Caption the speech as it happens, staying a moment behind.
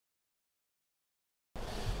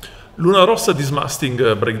Luna Rossa dismasting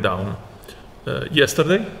breakdown.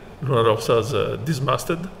 Yesterday, Luna Rossa's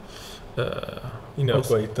dismasted. In a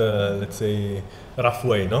quite, let's say, rough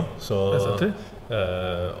way, no? So, exactly.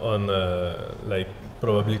 On like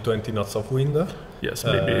probably 20 knots of wind. Yes,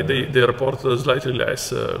 maybe they report slightly less,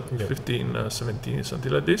 15, 17,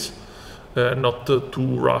 something like this. Not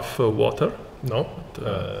too rough water. No,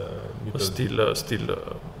 but still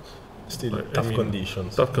tough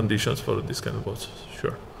conditions. Tough conditions for this kind of boats,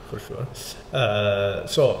 sure. For sure.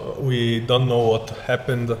 So we don't know what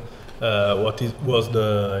happened. Was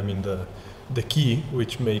the key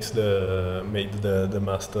which made the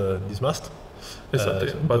mast dismast?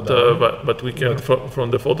 Exactly. But we can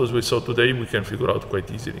from the photos we saw today we can figure out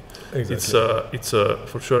quite easily. Exactly. It's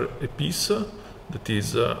for sure a piece that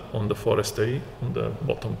is on the forestay, on the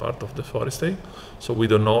bottom part of the forestay. So we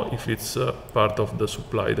don't know if it's part of the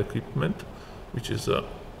supplied equipment, which is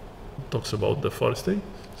talks about the forestay.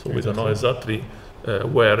 So we don't know exactly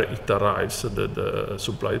where it arrives, the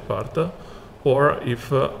supplied part, or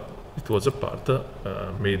if it was a part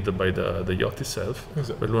made by the yacht itself,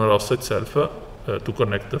 by Luna Rossa itself, to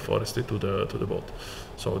connect the forestry to the boat.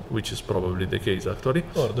 So which is probably the case actually.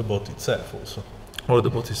 Or the boat itself also. Or the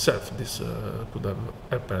boat itself, this could have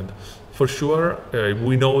happened. For sure,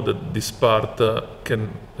 we know that this part can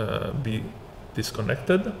be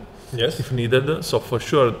disconnected if needed. So for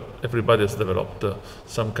sure, everybody has developed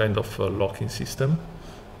some kind of locking system.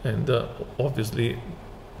 And obviously,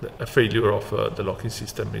 a failure of the locking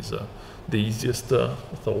system is the easiest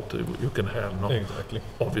thought you can have, no? Exactly.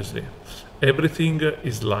 Obviously. Everything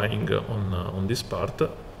is lying on this part.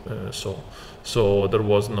 So there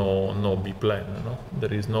was no B plan. No,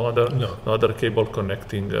 there is no other cable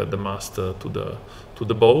connecting the mast to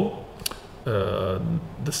the bow.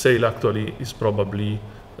 The sail actually is probably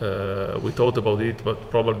we thought about it, but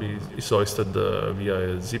probably it's hoisted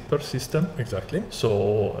via a zipper system. Exactly.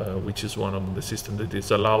 So which is one of the systems that is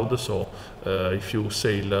allowed. So if you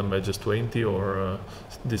sail Magus 20 or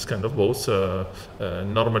this kind of boats,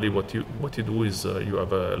 normally what you do is you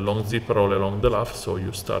have a long zipper all along the laugh. So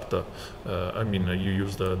you start, you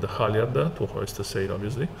use the halyard to hoist the sail,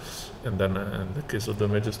 obviously, and then in the case of the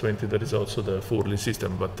Magus 20 there is also the furling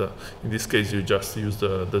system. But in this case you just use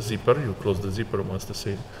the zipper. You close the zipper once the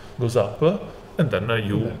sail goes up, and then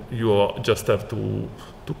you just have to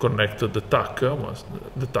connect the tack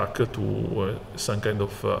to some kind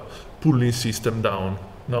of pulling system down.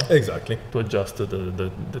 No, exactly, to adjust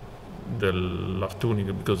the laugh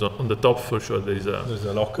tuning, because on the top for sure there's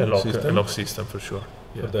a lock system for sure.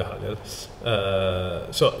 Yeah. For the halyard.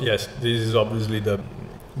 So yes, this is obviously the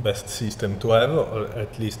best system to have, or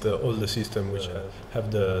at least all the systems which have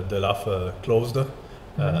the laugh closed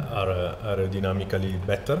are aerodynamically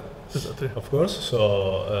better. Exactly. Of course.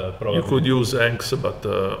 So probably you could use Hanks, but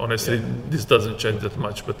honestly, this doesn't change that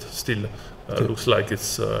much. But still, looks like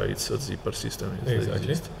it's a zipper system.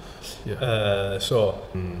 Exactly. Yeah. So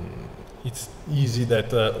it's easy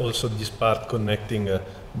that also this part connecting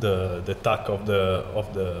the tack of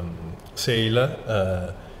the sail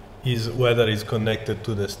is whether it's connected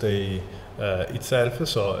to the stay itself.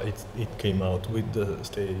 So it came out with the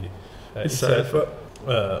stay itself.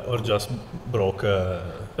 Or just broke.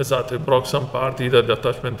 Exactly, broke some part, either the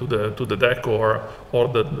attachment to the deck or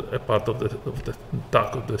a part of the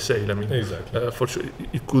tack of the sail. I mean, exactly. For sure,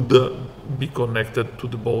 it could be connected to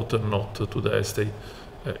the boat and not to the stay.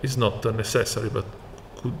 It's not necessary, but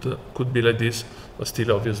could be like this. But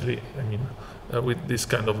still, obviously, I mean, with this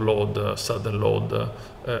kind of load, sudden load,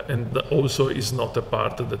 and also is not a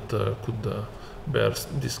part that could bears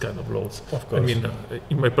this kind of loads. Of course. I mean,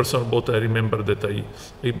 in my personal boat, I remember that I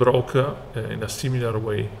broke in a similar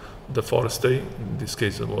way the forestay. In this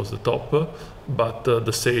case, it was the top, but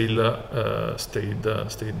the sail stayed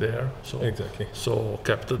there. So exactly. So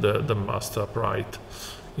kept the mast upright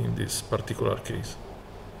in this particular case.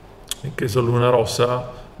 In case of Luna Rossa,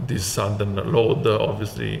 this sudden load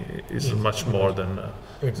obviously is much more than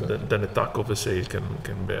a tack of a sail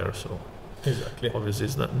can bear. So. Exactly. Obviously,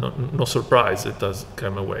 it's no surprise it has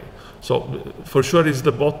come away. So for sure, it's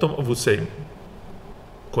the bottom. I would say,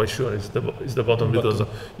 quite sure it's the bottom, because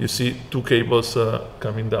you see two cables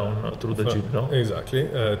coming down through the jib. No, exactly,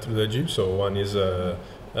 through the jib. So one is the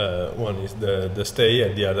stay,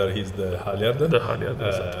 and the other is the halyard. The halyard,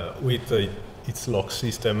 exactly. With its lock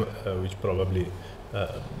system, which probably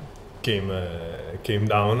came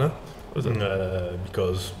down.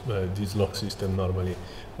 Because this lock system normally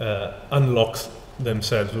unlocks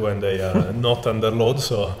themselves when they are not under load.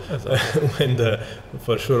 So when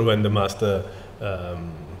the mast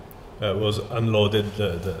was unloaded,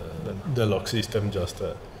 the lock system just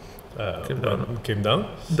came down.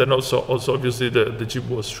 Then also obviously the jib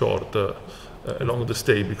was short along the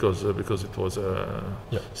stay because it was a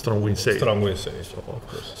strong wind sail. Strong wind sail, of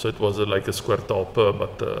course. So it was like a square top,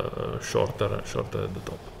 but shorter at the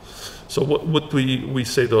top. So what we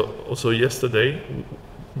said also yesterday,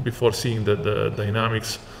 before seeing the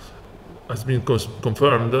dynamics, has been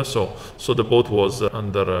confirmed. So the boat was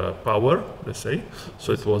under power, let's say.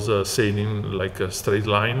 So it was sailing like a straight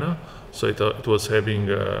line. So it was having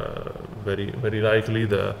very likely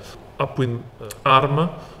the upwind arm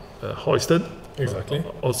hoisted exactly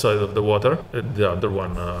outside of the water, and the other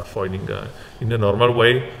one foiling in a normal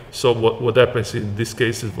way. So what happens in this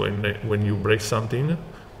case is when you break something,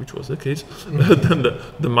 which was the case, then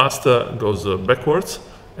the mast goes backwards,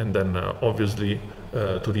 and then obviously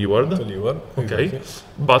to leeward. Okay, exactly.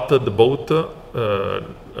 But the boat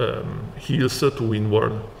heels to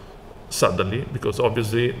windward suddenly, because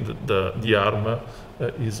obviously the arm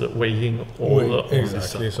is weighing all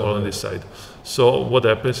on this side. So what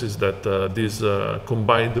happens is that this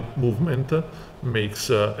combined movement makes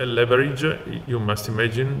a leverage. You must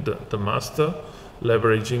imagine the mast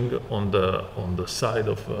leveraging on the side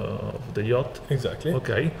of the yacht. Exactly.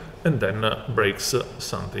 Okay, and then breaks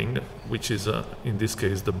something, which is in this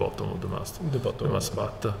case the bottom of the mast. The mast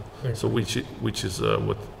butt. Exactly. So which is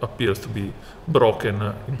what appears to be broken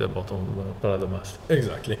in the bottom part of the mast.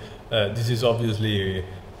 Exactly. This is obviously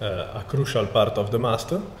a crucial part of the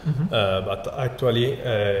mast, but actually,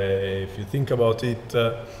 if you think about it,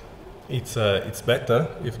 it's better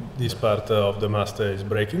if this part of the mast is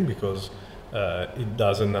breaking, because it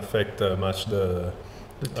doesn't affect much the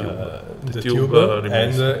tube,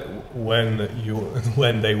 and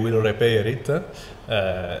when they will repair it,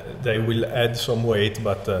 they will add some weight,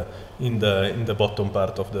 but in the bottom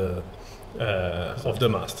part of the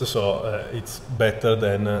mast. So it's better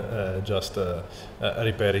than just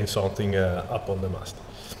repairing something up on the mast.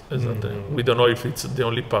 Exactly. We don't know if it's the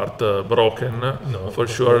only part broken. No, for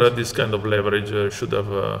sure, this kind of leverage should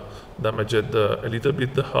have damaged a little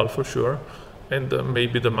bit the hull for sure, and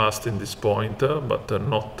maybe the mast in this point, but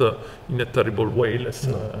not in a terrible way. Let's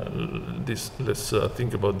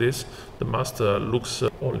think about this. The mast looks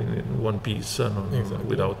all in one piece, exactly.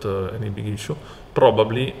 without any big issue.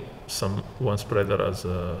 Probably one spreader has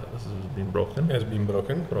been broken. Has been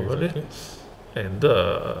broken, probably. Exactly. And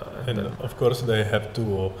of course they have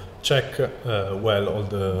to check well all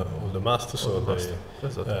the masts, so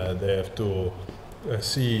they have to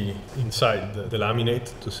see inside the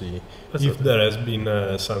laminate to see if there has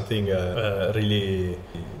been something really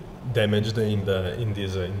damaged in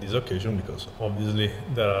this occasion, because obviously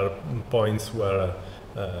there are points where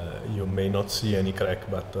you may not see any crack,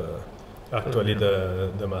 but actually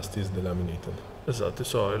the mast is delaminated. Exactly.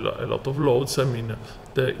 So a lot of loads. I mean,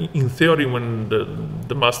 in theory, when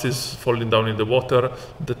the mast is falling down in the water,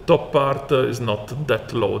 the top part is not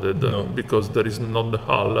that loaded, because there is not the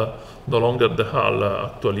hull, no longer the hull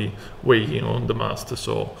actually weighing on the mast.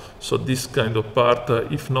 So this kind of part,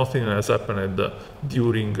 if nothing has happened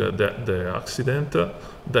during the accident,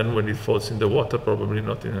 then when it falls in the water, probably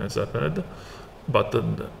nothing has happened. But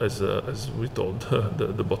as we told,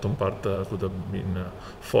 the bottom part could have been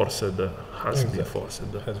forced, has been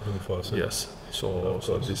forced. Yes. So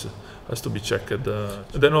this has to be checked.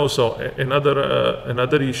 Then also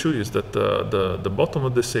another issue is that the bottom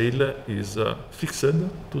of the sail is fixed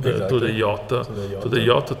to the yacht,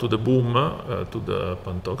 to the boom, to the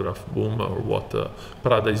pantograph boom, or what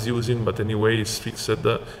Prada is using. But anyway, it's fixed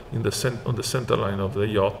on the center line of the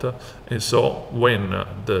yacht, and so when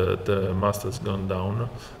the mast has gone down,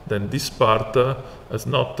 then this part has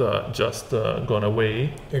not just gone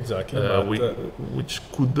away. Exactly. Which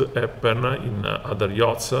could happen in other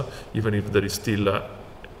yachts, even if there is still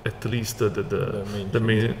at least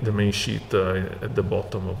the main sheet at the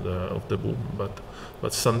bottom of the boom,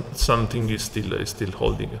 but something is still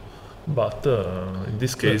holding. But in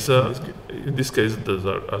this case,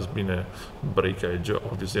 there has been a breakage,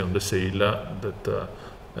 obviously, on the sail that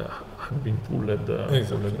had been pulled.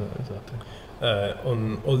 Exactly.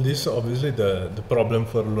 On all this, obviously, the problem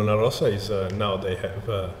for Luna Rossa is now they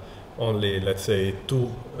have only, let's say,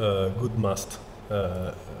 2 good masts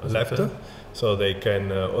left, so they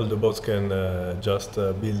can all the boats can just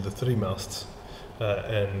build 3 masts,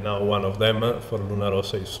 and now one of them for Luna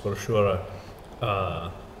Rossa is for sure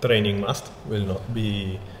training mast, will not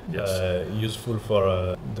be useful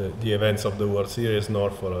for the events of the World Series,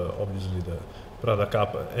 nor for obviously the Prada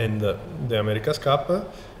Cup and the America's Cup.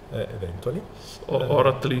 eventually. Or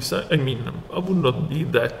at least, I mean, I would not be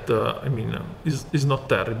that, it's not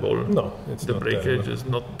terrible. No, it's the not breakage terrible. is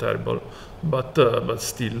not terrible, but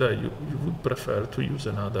still you would prefer to use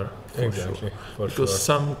another, for Exactly, sure. for Because sure.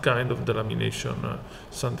 some kind of delamination,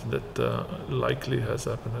 something that likely has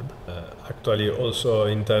happened. Actually, also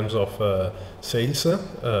in terms of sales,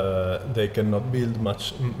 they cannot build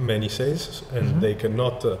many sales, and they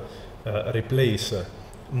cannot replace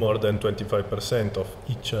more than 25% of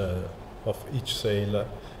each sale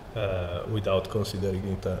without considering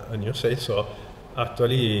it a new sale. So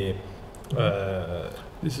actually,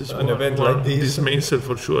 This is an event like this main sale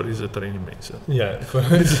for sure is a training main sale. yeah,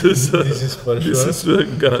 This is for this sure. is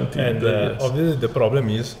guaranteed. And Yes. obviously the problem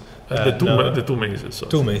is The two main sales.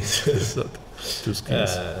 two mains. Two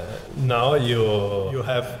skills. Now you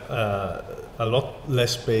have a lot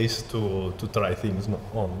less space to try things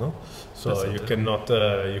on, no? So That's you it.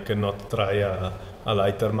 cannot try a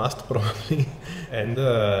lighter mast probably, and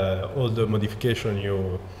all the modification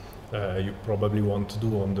you probably want to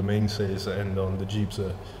do on the mainsails and on the jibs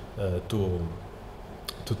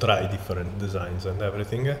to try different designs and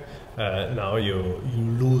everything. Now you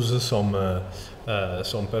lose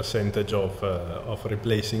some percentage of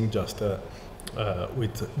replacing just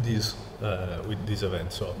with this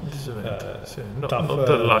event. So This event, not tough, not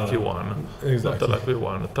a lucky one. Exactly. Not a lucky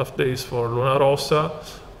one. Tough days for Luna Rossa.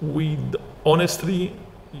 Honestly,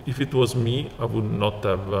 if it was me, I would not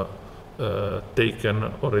have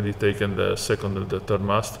already taken the second and the third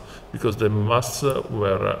mast, because the masts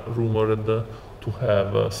were rumored to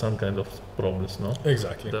have some kind of problems, no?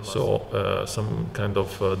 Exactly. So some kind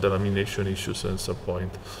of delamination issues at some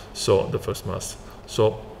point. So the first mast.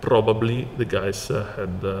 So probably the guys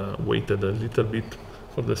had waited a little bit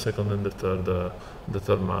for the second and the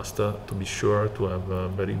third mast to be sure to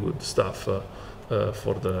have very good stuff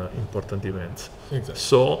for the important events. Exactly.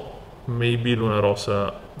 So maybe Luna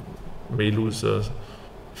Rossa may lose a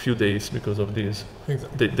few days because of this.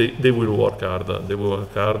 Exactly. They will work hard. They will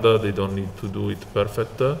work hard. They don't need to do it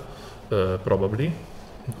perfect, probably,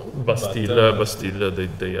 but still,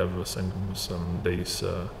 they have some days,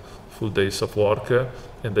 full days of work,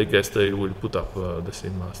 and I guess they will put up the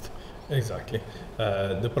same mast. Exactly.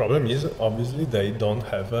 The problem is obviously they don't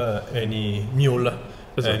have any mule,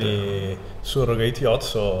 any surrogate yacht,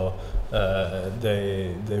 so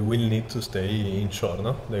they will need to stay inshore,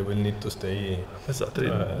 no? They will need to stay. Exactly.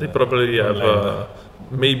 They probably have.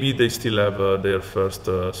 Maybe they still have their first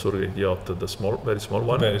surrogate yacht, the very small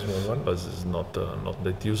one. Very small one. But it's not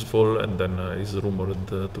that useful, and then is rumored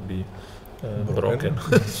to be broken.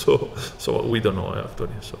 so we don't know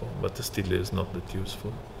actually. So, but still is not that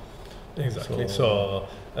useful. Exactly. So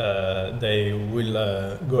they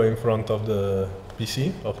will go in front of the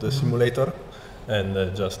PC of the simulator and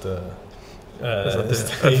just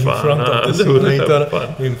stay in front of the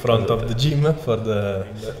simulator, in front of the gym for the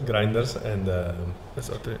grinders, and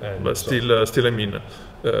exactly. and But so- still, I mean,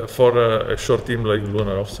 for a short team like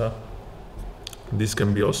Luna Rossa, this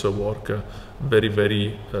can be also work very,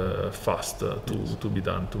 very fast to be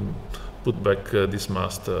done, to put back this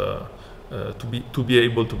mast, to be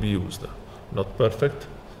able to be used. Not perfect,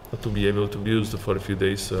 but to be able to be used for a few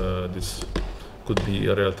days. This could be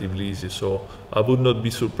relatively easy. So I would not be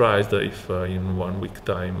surprised if in 1 week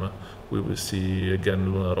time we will see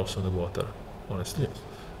again Luna Rossa on the water. Honestly,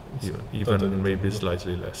 Yes. even Totally maybe possible.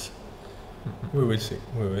 slightly less. we will see.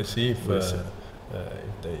 We will see if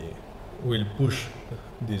they will push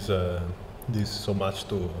this so much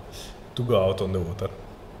to go out on the water.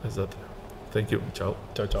 Exactly. Thank you. Ciao.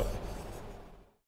 Ciao, ciao.